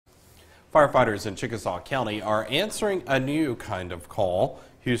Firefighters in Chickasaw County are answering a new kind of call.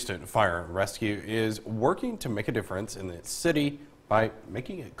 Houston Fire and Rescue is working to make a difference in the city by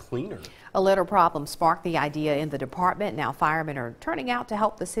making it cleaner. A litter problem sparked the idea in the department. Now firemen are turning out to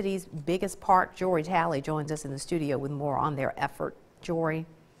help the city's biggest park. Jory Talley joins us in the studio with more on their effort. Jory.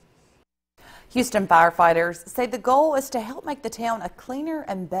 Houston firefighters say the goal is to help make the town a cleaner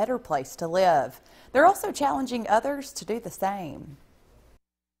and better place to live. They're also challenging others to do the same.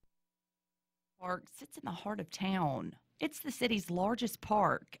 Park sits in the heart of town. It's the city's largest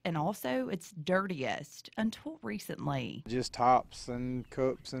park and also its dirtiest until recently. Just tops and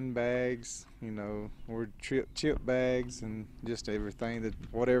cups and bags, you know, or chip bags and just everything that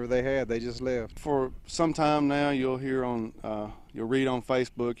whatever they had, they just left. For some time now, you'll hear on, you'll read on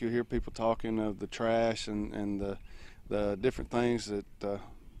Facebook, you'll hear people talking of the trash and the different things that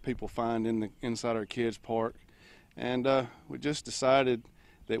people find inside our kids' park, and we just decided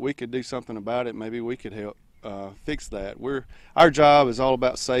that we could do something about it. Maybe we could help fix that. Our job is all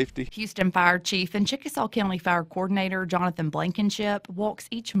about safety. Houston Fire Chief and Chickasaw County Fire Coordinator Jonathan Blankenship walks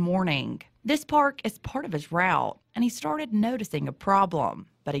each morning. This park is part of his route, and he started noticing a problem,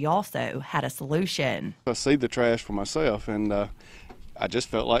 but he also had a solution. I see the trash for myself, and I just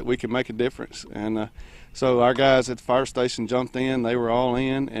felt like we could make a difference. And so our guys at the fire station jumped in. They were all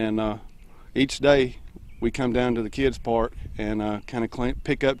in, and each day we come down to the kids' park and kind of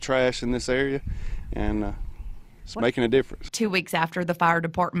pick up trash in this area, and it's making a difference. 2 weeks after the fire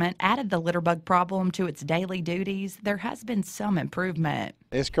department added the litter bug problem to its daily duties, there has been some improvement.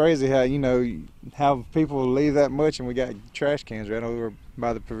 It's crazy how, you know, how people leave that much and we got trash cans right over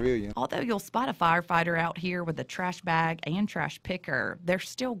by the pavilion. Although you'll spot a firefighter out here with a trash bag and trash picker, there's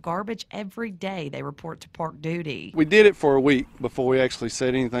still garbage every day they report to park duty. We did it for a week before we actually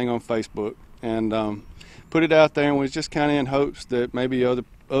said anything on Facebook, and put it out there, and was just kind of in hopes that maybe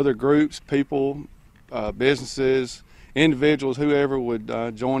other groups, people, businesses, individuals, whoever would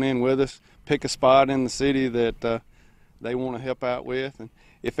join in with us, pick a spot in the city that they want to help out with. And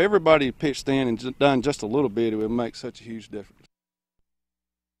if everybody pitched in and done just a little bit, it would make such a huge difference.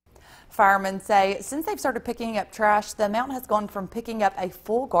 Firemen say since they've started picking up trash, the amount has gone from picking up a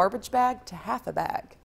full garbage bag to half a bag.